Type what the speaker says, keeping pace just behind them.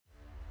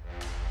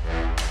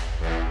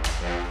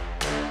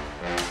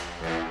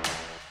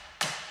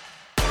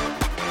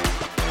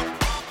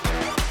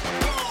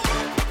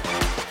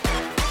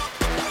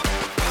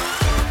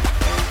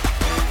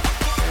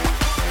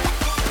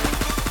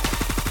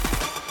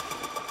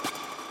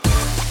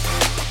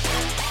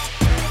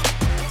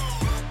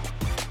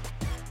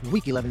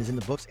Week 11 is in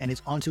the books and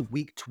it's on to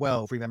week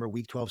 12. Remember,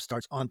 week 12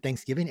 starts on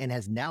Thanksgiving and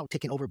has now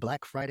taken over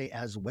Black Friday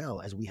as well,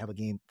 as we have a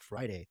game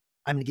Friday.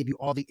 I'm going to give you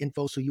all the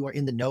info so you are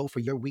in the know for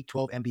your week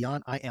 12 and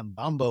beyond. I am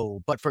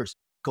Bombo. But first,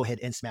 go ahead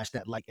and smash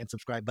that like and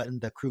subscribe button.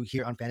 The crew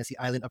here on Fantasy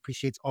Island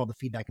appreciates all the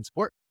feedback and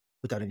support.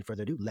 Without any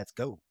further ado, let's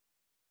go.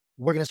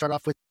 We're going to start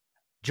off with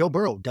Joe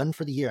Burrow, done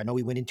for the year. I know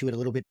we went into it a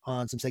little bit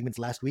on some segments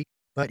last week,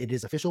 but it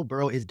is official.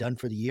 Burrow is done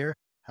for the year.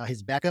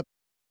 His backup,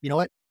 you know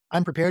what?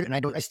 I'm prepared, and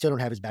I still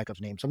don't have his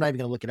backup's name, so I'm not even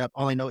going to look it up.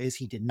 All I know is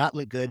he did not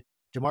look good.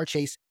 Jamar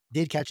Chase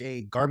did catch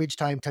a garbage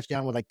time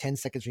touchdown with like 10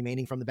 seconds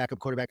remaining from the backup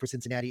quarterback for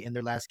Cincinnati in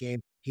their last game.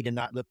 He did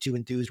not look too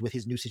enthused with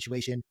his new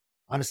situation.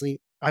 Honestly,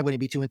 I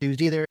wouldn't be too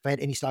enthused either if I had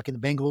any stock in the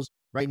Bengals.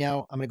 Right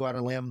now, I'm going to go out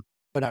on a limb,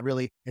 but not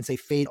really, and say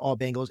fade all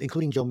Bengals,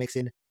 including Joe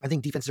Mixon. I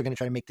think defenses are going to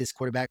try to make this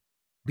quarterback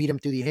beat him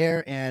through the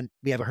air, and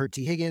we have a hurt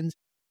T. Higgins.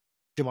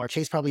 Jamar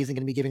Chase probably isn't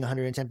going to be giving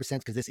 110%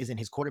 because this isn't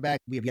his quarterback.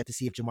 We have yet to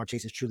see if Jamar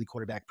Chase is truly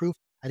quarterback proof.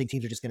 I think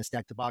teams are just going to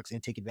stack the box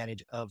and take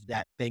advantage of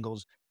that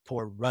Bengals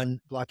poor run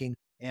blocking,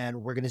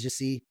 and we're going to just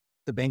see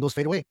the Bengals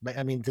fade away.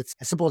 I mean, it's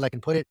as simple as I can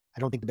put it.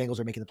 I don't think the Bengals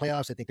are making the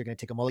playoffs. I think they're going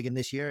to take a mulligan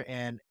this year,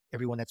 and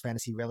everyone that's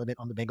fantasy relevant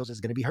on the Bengals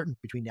is going to be hurting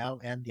between now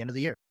and the end of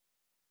the year.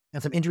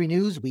 And some injury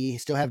news. We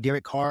still have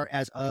Derek Carr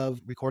as of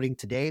recording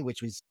today,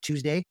 which was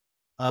Tuesday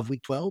of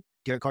week 12.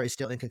 Derek Carr is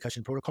still in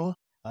concussion protocol.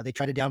 They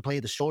try to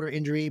downplay the shoulder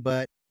injury,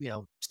 but,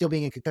 still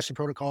being in concussion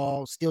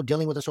protocol, still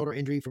dealing with a shoulder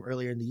injury from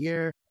earlier in the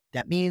year.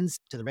 That means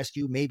to the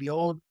rescue may be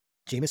old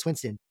Jameis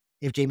Winston.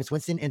 If Jameis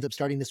Winston ends up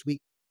starting this week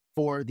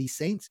for the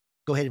Saints,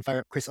 go ahead and fire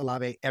up Chris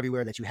Olave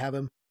everywhere that you have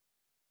him.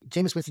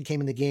 Jameis Winston came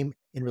in the game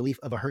in relief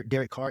of a hurt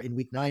Derek Carr in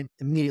week 9,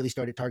 immediately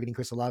started targeting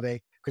Chris Olave.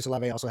 Chris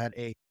Olave also had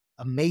a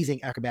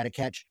amazing acrobatic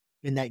catch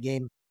in that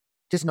game.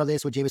 Just know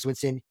this with Jameis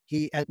Winston,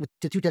 with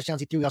the 2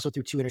 touchdowns he also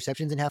threw 2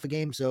 interceptions in half a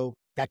game. So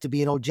back to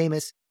being old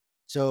Jameis.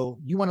 So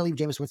you want to leave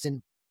Jameis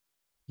Winston.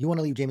 You want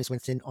to leave Jameis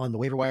Winston on the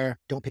waiver wire.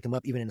 Don't pick him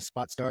up even in a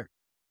spot start.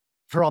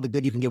 For all the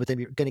good you can get with him,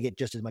 you're going to get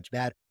just as much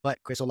bad. But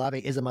Chris Olave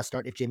is a must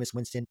start if Jameis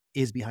Winston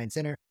is behind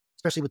center,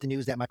 especially with the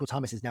news that Michael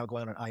Thomas is now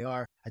going on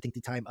IR. I think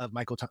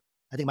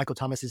Michael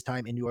Thomas's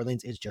time in New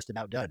Orleans is just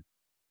about done.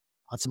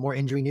 On some more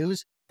injury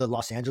news, the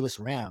Los Angeles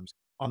Rams.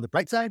 On the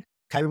bright side,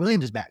 Kyren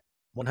Williams is back,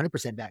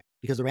 100% back,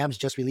 because the Rams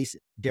just released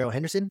Darrell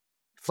Henderson,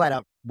 flat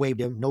out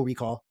waived him, no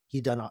recall.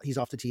 He's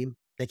off the team.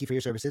 Thank you for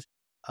your services.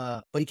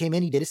 But he came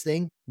in, he did his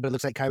thing, but it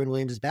looks like Kyren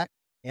Williams is back.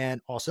 And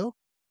also,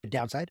 the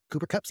downside,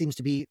 Cooper Kupp seems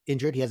to be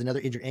injured. He has another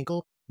injured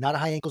ankle, not a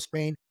high ankle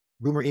sprain.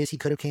 Rumor is he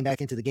could have came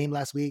back into the game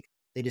last week.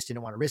 They just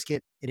didn't want to risk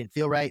it. It didn't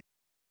feel right.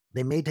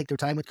 They may take their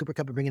time with Cooper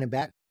Kupp and bringing him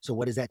back. So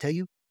what does that tell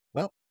you?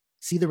 Well,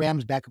 see the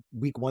Rams back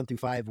week 1 through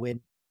 5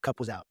 when Kupp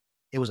was out.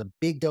 It was a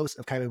big dose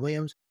of Kyren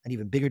Williams, an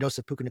even bigger dose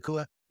of Puka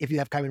Nacua. If you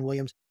have Kyren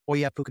Williams or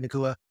you have Puka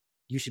Nacua,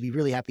 you should be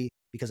really happy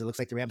because it looks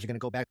like the Rams are going to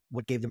go back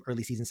what gave them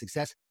early season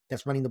success.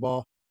 That's running the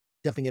ball,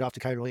 dumping it off to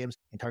Kyren Williams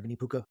and targeting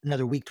Puka.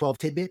 Another week 12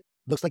 tidbit.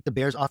 Looks like the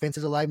Bears offense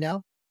is alive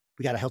now.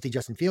 We got a healthy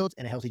Justin Fields,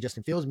 and a healthy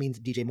Justin Fields means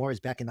DJ Moore is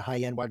back in the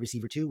high-end wide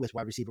receiver 2 with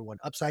wide receiver 1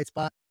 upside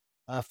spot.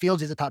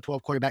 Fields is a top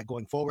 12 quarterback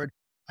going forward.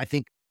 I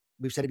think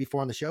we've said it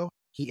before on the show.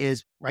 He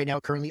is right now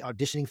currently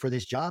auditioning for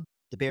this job.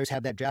 The Bears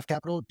have that draft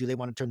capital. Do they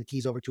want to turn the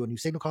keys over to a new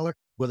signal caller?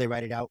 Will they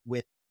write it out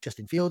with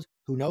Justin Fields?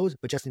 Who knows?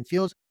 But Justin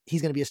Fields,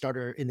 he's going to be a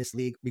starter in this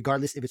league,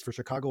 regardless if it's for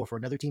Chicago or for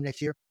another team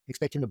next year.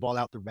 Expect him to ball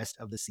out the rest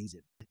of the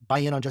season. Buy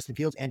in on Justin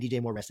Fields and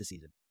DJ Moore rest of the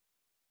season.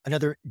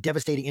 Another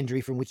devastating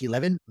injury from week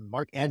 11.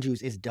 Mark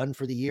Andrews is done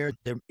for the year.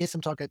 There is some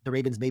talk that the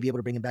Ravens may be able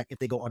to bring him back if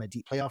they go on a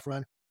deep playoff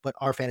run, but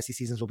our fantasy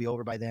seasons will be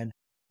over by then.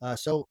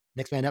 So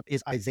next man up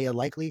is Isaiah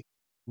Likely.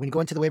 When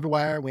going to the waiver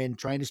wire, when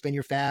trying to spend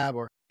your fab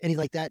or anything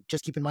like that,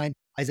 just keep in mind,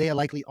 Isaiah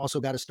Likely also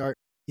got a start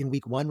in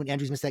week 1 when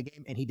Andrews missed that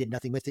game, and he did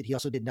nothing with it. He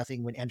also did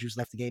nothing when Andrews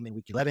left the game in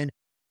week 11.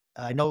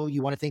 I know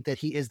you want to think that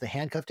he is the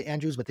handcuff to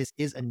Andrews, but this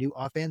is a new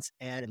offense,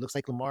 and it looks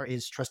like Lamar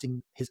is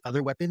trusting his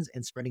other weapons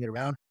and spreading it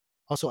around.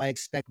 Also, I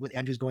expect with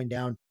Andrews going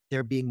down,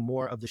 there being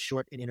more of the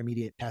short and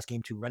intermediate pass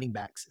game to running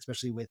backs,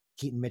 especially with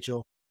Keaton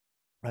Mitchell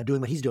doing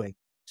what he's doing.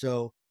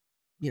 So,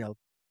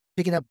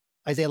 picking up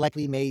Isaiah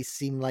Likely may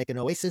seem like an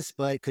oasis,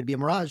 but it could be a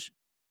mirage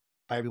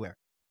by everywhere.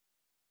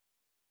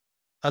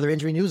 Other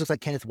injury news, looks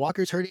like Kenneth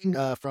Walker's hurting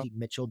from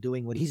Mitchell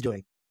doing what he's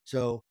doing.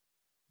 So,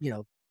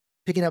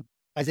 picking up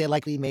Isaiah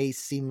Likely may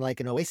seem like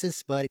an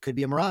oasis, but it could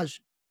be a mirage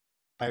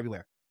by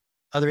everywhere.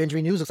 Other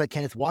injury news, looks like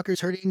Kenneth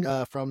Walker's hurting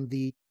from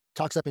the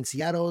talks up in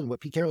Seattle and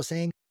what Pete Carroll is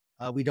saying.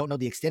 We don't know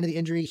the extent of the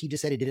injury. He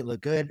just said it didn't look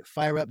good.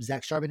 Fire up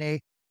Zach Charbonnet.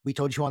 We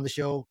told you on the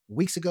show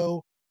weeks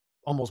ago,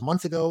 almost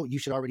months ago, you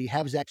should already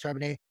have Zach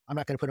Charbonnet. I'm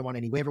not going to put him on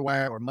any waiver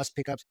wire or must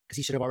pickups because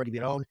he should have already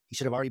been owned. He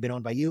should have already been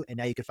owned by you, and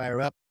now you can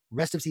fire up.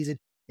 Rest of season,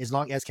 as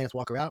long as Kenneth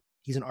Walker out,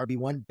 he's an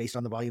RB1 based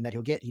on the volume that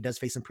he'll get. He does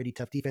face some pretty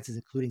tough defenses,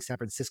 including San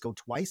Francisco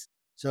twice.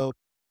 So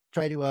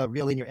try to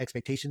reel in your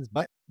expectations,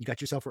 but you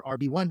got yourself for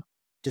RB1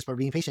 just by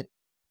being patient.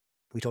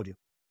 We told you.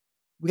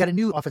 We got a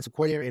new offensive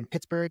coordinator in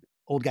Pittsburgh.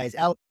 Old guy's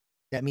out.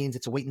 That means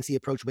it's a wait-and-see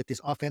approach with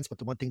this offense. But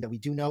the one thing that we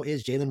do know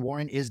is Jaylen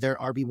Warren is their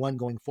RB1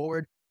 going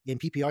forward. In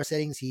PPR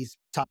settings, he's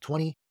top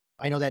 20.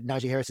 I know that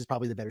Najee Harris is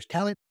probably the better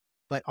talent,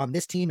 But on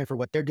this team and for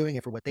what they're doing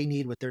and for what they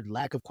need with their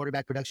lack of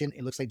quarterback production,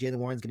 it looks like Jaylen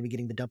Warren's going to be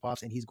getting the dump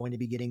offs, and he's going to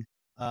be getting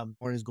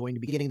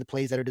the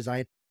plays that are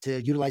designed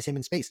to utilize him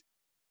in space.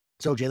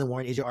 So Jaylen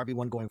Warren is your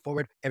RB1 going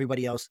forward.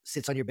 Everybody else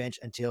sits on your bench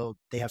until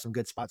they have some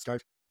good spot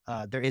starts.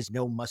 There is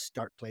no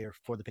must-start player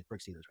for the Pittsburgh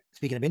Steelers.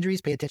 Speaking of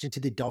injuries, pay attention to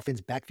the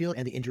Dolphins' backfield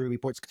and the injury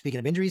reports. Speaking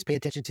of injuries, pay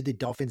attention to the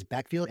Dolphins'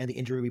 backfield and the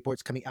injury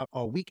reports coming out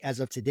all week.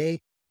 As of today,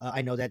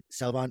 I know that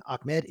Salvon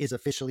Ahmed is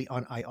officially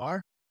on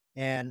IR,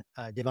 and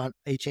Devon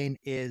Achane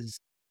is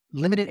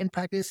limited in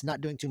practice,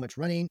 not doing too much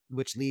running,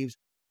 which leaves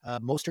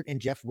Mostert and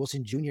Jeff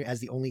Wilson Jr. as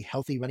the only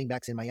healthy running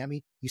backs in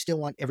Miami. You still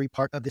want every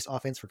part of this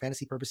offense for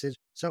fantasy purposes.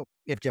 So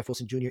if Jeff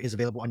Wilson Jr. is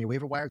available on your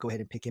waiver wire, go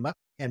ahead and pick him up.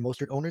 And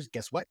Mostert owners,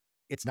 guess what?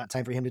 It's not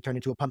time for him to turn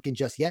into a pumpkin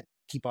just yet.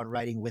 Keep on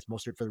riding with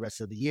Mostert for the rest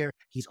of the year.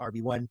 He's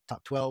RB1,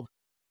 top 12,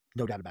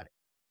 no doubt about it.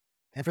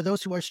 And for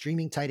those who are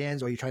streaming tight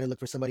ends, or you're trying to look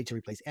for somebody to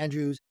replace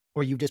Andrews,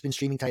 or you've just been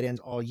streaming tight ends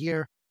all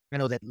year, I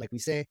know that, like we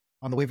say,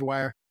 on the waiver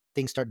wire,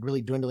 things start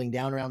really dwindling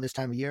down around this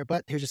time of year.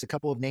 But here's just a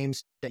couple of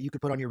names that you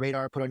could put on your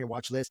radar, put on your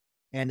watch list,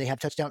 and they have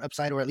touchdown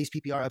upside or at least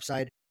PPR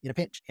upside in a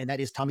pinch. And that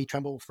is Tommy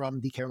Tremble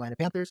from the Carolina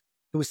Panthers,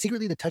 who is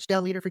secretly the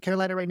touchdown leader for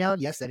Carolina right now.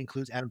 Yes, that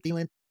includes Adam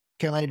Thielen.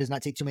 Carolina does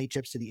not take too many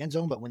trips to the end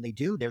zone, but when they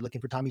do, they're looking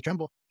for Tommy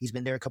Tremble. He's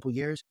been there a couple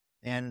years,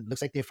 and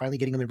looks like they're finally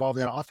getting him involved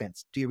in that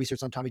offense. Do your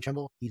research on Tommy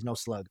Tremble. He's no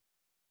slug.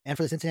 And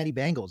for the Cincinnati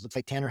Bengals, looks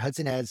like Tanner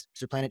Hudson has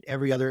supplanted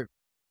every other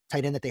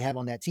tight end that they have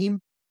on that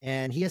team.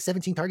 And he has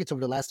 17 targets over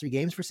the last 3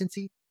 games for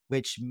Cincy,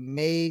 which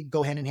may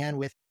go hand in hand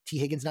with T.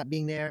 Higgins not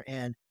being there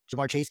and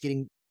Jamar Chase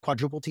getting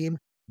quadruple team.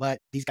 But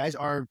these guys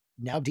are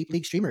now deep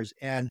league streamers.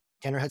 And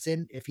Tanner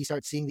Hudson, if he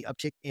starts seeing the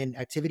uptick in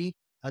activity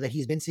that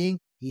he's been seeing,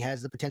 he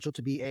has the potential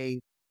to be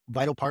a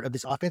vital part of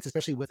this offense,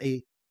 especially with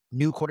a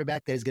new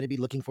quarterback that is going to be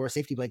looking for a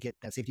safety blanket.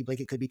 That safety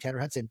blanket could be Tanner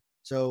Hudson.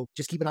 So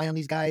just keep an eye on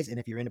these guys. And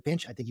if you're in a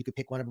pinch, I think you could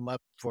pick one of them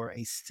up for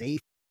a safe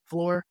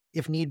floor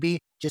if need be.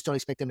 Just don't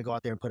expect them to go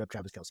out there and put up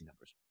Travis Kelce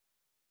numbers.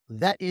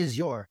 That is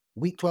your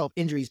week 12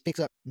 injuries picks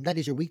up. That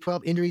is your week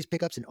 12 injuries,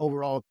 pickups, and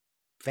overall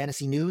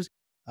fantasy news.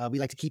 We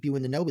like to keep you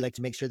in the know. We like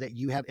to make sure that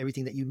you have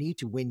everything that you need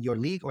to win your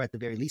league, or at the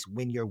very least,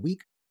 win your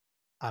week.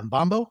 I'm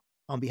Bombo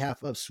on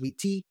behalf of Sweet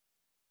Tea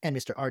and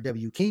Mr.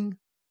 R.W. King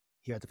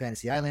here at the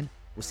Fantasy Island.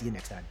 We'll see you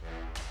next time.